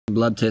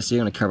Blood testing,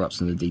 I'm going to cover up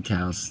some of the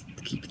details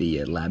to keep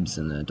the labs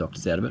and the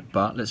doctors out of it,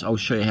 but I'll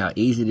show you how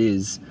easy it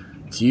is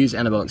to use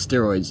anabolic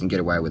steroids and get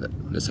away with it.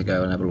 Let's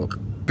go and have a look.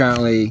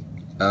 Currently,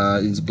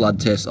 this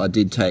blood test, I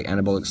did take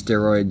anabolic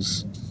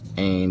steroids,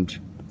 and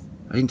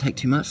I didn't take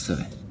too much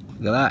though.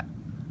 Look at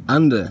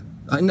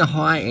that. In the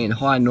high end,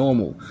 high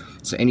normal.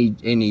 So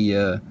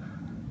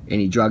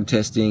any drug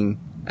testing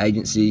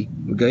agency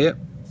will go, yep,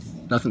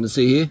 nothing to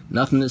see here,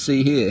 nothing to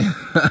see here.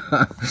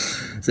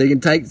 So you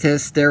can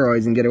test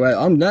steroids and get away.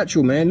 I'm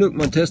natural, man. Look,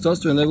 my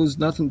testosterone levels,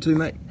 nothing too,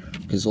 mate.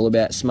 It's all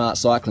about smart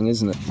cycling,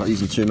 isn't it? Not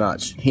using too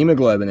much.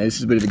 Hemoglobin, this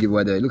is a bit of a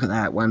giveaway there. Look at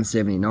that,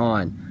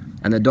 179.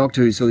 And the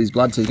doctor who saw these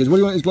blood tests goes, what do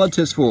you want this blood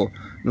test for?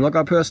 And I'm like,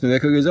 I personally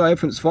reckon, goes, oh,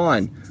 everything's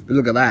fine. But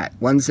look at that,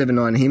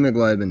 179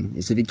 hemoglobin.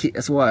 So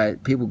that's why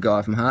people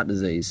die from heart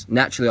disease.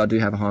 Naturally, I do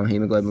have a high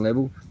hemoglobin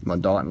level, my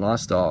diet and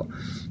lifestyle.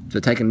 So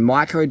taking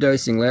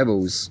micro-dosing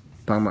levels,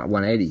 I'm at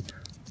 180.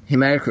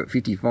 Hematocrit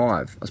 55.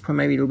 I was probably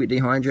maybe a little bit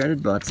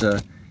dehydrated, but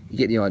you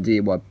get the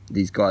idea why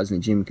these guys in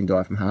the gym can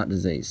die from heart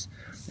disease.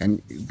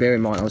 And bear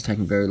in mind, I was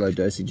taking very low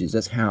dosages.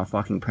 That's how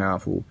fucking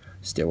powerful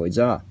steroids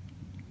are.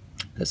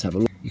 Let's have a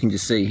look. You can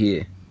just see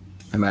here,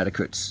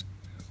 hematocrits.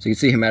 So you can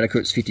see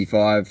hematocrits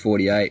 55,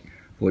 48,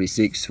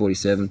 46,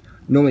 47.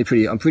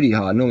 Normally I'm pretty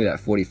hard, normally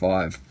about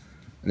 45.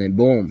 And then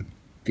boom,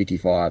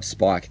 55,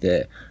 spike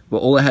there. But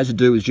all I had to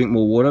do was drink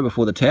more water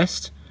before the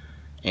test.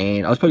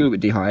 And I was probably a little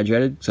bit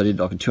dehydrated, so I did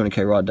like a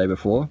 200k ride the day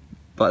before.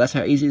 But that's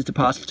how easy it is to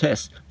pass the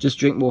test. Just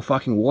drink more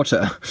fucking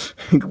water.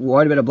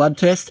 Worried about a blood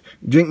test?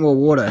 Drink more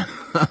water.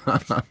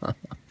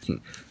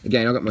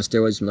 Again, I got my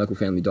steroids from local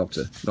family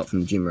doctor, not from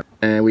the gym.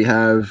 And we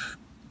have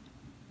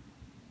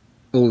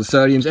all the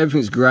sodiums,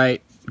 everything's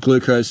great.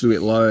 Glucose is a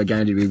little bit low, again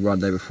I did a big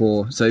ride the day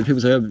before. So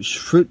people say, oh,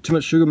 too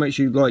much sugar makes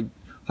you like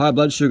high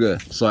blood sugar.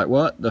 It's like,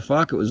 what the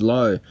fuck, it was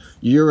low.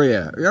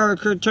 Urea,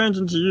 it turns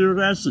into uric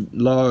acid,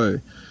 low.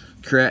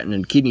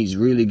 Creatinine, kidneys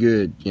really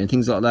good, you know,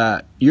 things like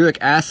that. Uric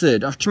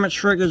acid, oh, too much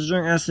sugar is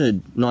uric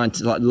acid,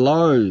 90, like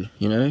low,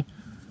 you know.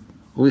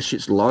 All this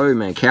shit's low,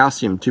 man.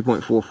 Calcium,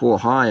 2.44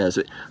 higher.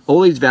 So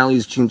all these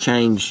values can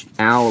change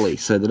hourly,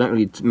 so they don't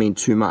really mean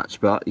too much,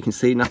 but you can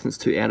see nothing's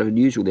too out of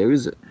the usual there,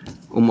 is it?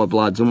 All my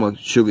bloods, all my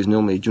sugars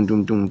normally doom,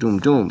 doom, doom, doom,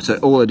 doom. So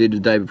all I did the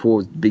day before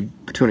was big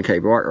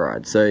 200k bike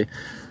ride. So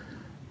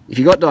if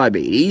you got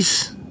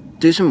diabetes,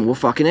 do some more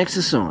fucking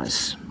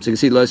exercise. So you can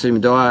see low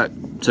sodium diet,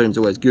 sodium's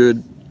always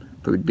good,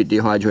 probably a bit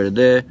dehydrated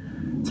there.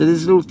 So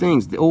there's little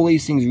things, all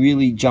these things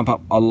really jump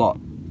up a lot.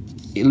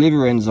 Liver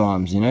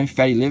enzymes, you know,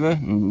 fatty liver,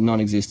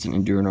 non-existent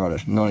in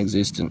durianrider,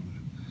 non-existent.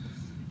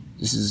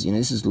 This is, you know,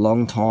 this is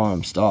long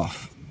time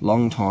stuff. You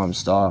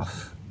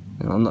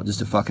know, I'm not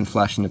just a fucking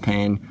flash in the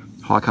pan,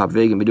 high carb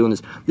vegan, we're doing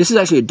this. This is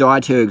actually a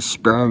dietary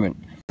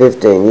experiment.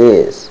 15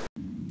 years.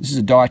 This is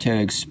a dietary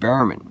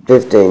experiment.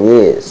 15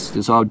 years.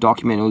 Because I'll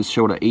document all this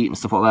shit I eat and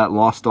stuff like that,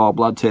 lifestyle,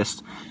 blood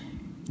test.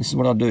 This is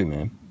what I do,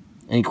 man.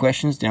 Any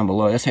questions down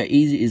below? That's how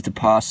easy it is to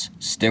pass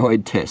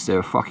steroid tests. They're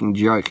a fucking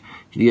joke.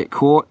 If you get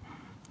caught,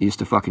 you're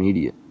just a fucking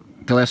idiot.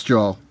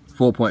 Cholesterol,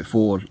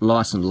 4.4,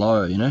 nice and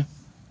low, you know?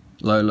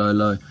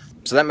 Low.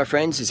 So that, my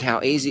friends, is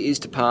how easy it is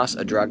to pass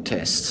a drug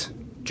test.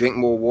 Drink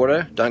more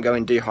water, don't go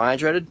in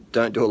dehydrated,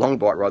 don't do a long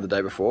bike ride the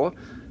day before,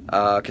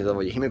 because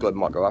otherwise your hemoglobin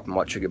might go up and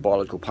might trigger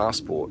biological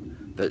passport.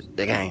 But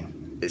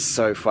again, it's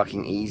so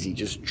fucking easy.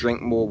 Just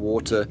drink more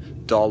water,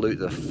 dilute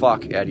the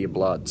fuck out of your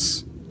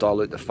bloods.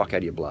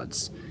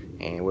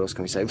 And what else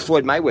can we say?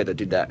 Floyd Mayweather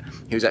did that.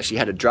 He was actually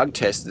had a drug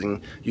test,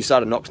 and you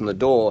started knocking on the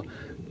door,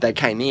 they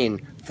came in,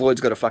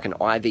 Floyd's got a fucking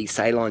IV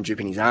saline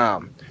drip in his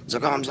arm. He's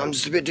like, oh, I'm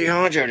just a bit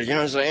dehydrated, you know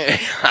what I'm saying?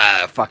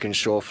 Fucking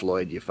sure,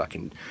 Floyd, you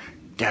fucking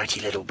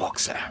dirty little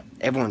boxer.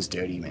 Everyone's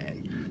dirty,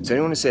 man. So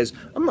anyone who says,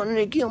 I'm not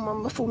an gill,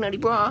 I'm a full natty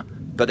bra,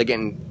 but they're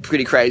getting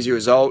pretty crazy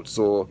results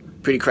or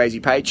pretty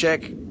crazy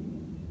paycheck,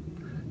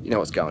 you know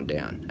what's going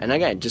down. And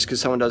again, just because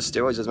someone does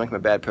steroids doesn't make them a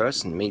bad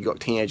person. I mean, you got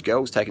teenage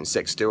girls taking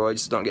sex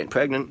steroids, not getting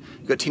pregnant.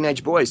 You got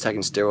teenage boys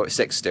taking sex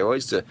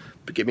steroids to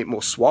get a bit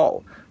more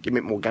swole, get a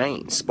bit more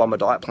gains, buy my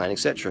diet plan,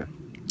 etc.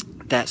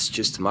 That's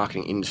just the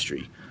marketing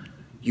industry.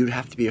 You'd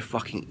have to be a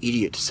fucking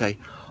idiot to say,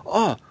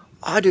 oh,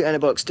 I do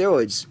anabolic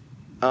steroids.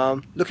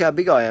 Look how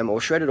big I am,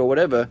 or shredded, or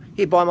whatever.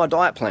 Here, buy my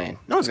diet plan.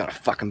 No one's gonna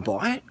fucking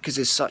buy it because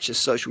there's such a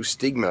social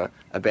stigma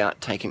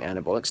about taking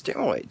anabolic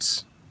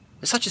steroids.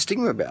 There's such a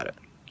stigma about it.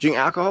 Drink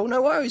alcohol?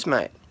 No worries,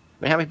 mate. I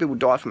mean, how many people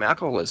die from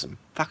alcoholism?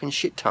 Fucking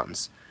shit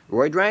tons.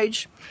 Roid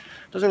rage?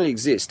 Doesn't really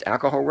exist.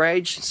 Alcohol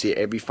rage? See it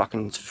every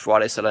fucking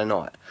Friday, Saturday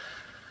night.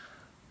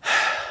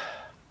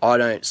 I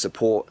don't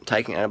support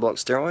taking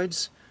anabolic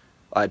steroids.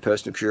 I had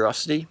personal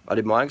curiosity. I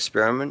did my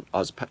experiment. I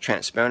was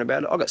transparent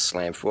about it. I got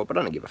slammed for it, but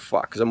I don't give a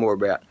fuck because I'm more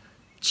about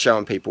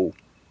showing people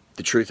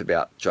the truth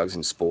about drugs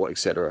in sport,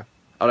 etc.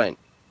 I don't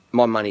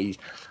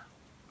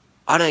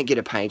get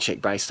a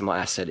paycheck based on my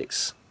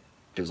aesthetics.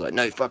 People's like,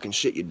 no fucking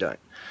shit, you don't.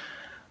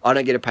 I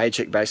don't get a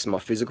paycheck based on my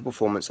physical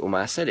performance or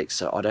my aesthetics,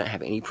 so I don't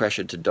have any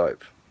pressure to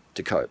cope,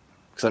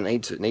 because I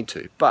need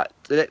to. But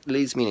that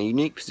leaves me in a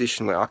unique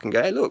position where I can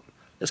go, hey, look,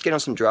 let's get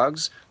on some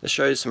drugs, let's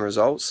show you some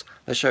results,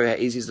 let's show you how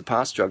easy it is to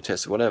pass drug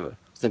tests or whatever.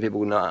 Some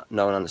people will not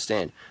know and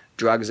understand.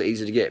 Drugs are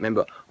easy to get.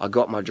 Remember, I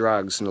got my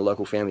drugs from the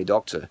local family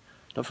doctor,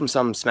 not from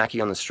some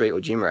smacky on the street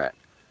or gym rat.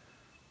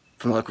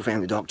 From the local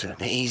family doctor.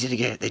 They're easy to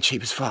get. They're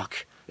cheap as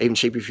fuck. Even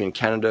cheaper if you're in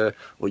Canada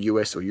or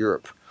US or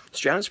Europe.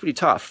 Australia's pretty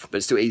tough, but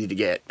it's still easy to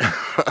get.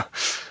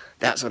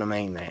 That's what I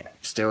mean, man.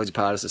 Steroids are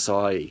part of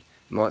society.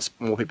 Once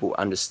more people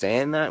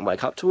understand that and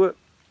wake up to it,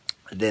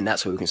 then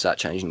that's where we can start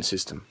changing the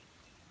system.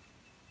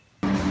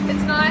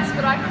 It's nice,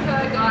 but I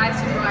prefer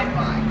guys who ride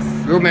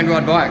bikes. Real men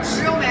ride bikes.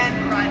 Real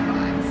men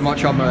ride bikes. Might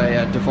try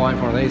my define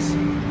one of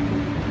these.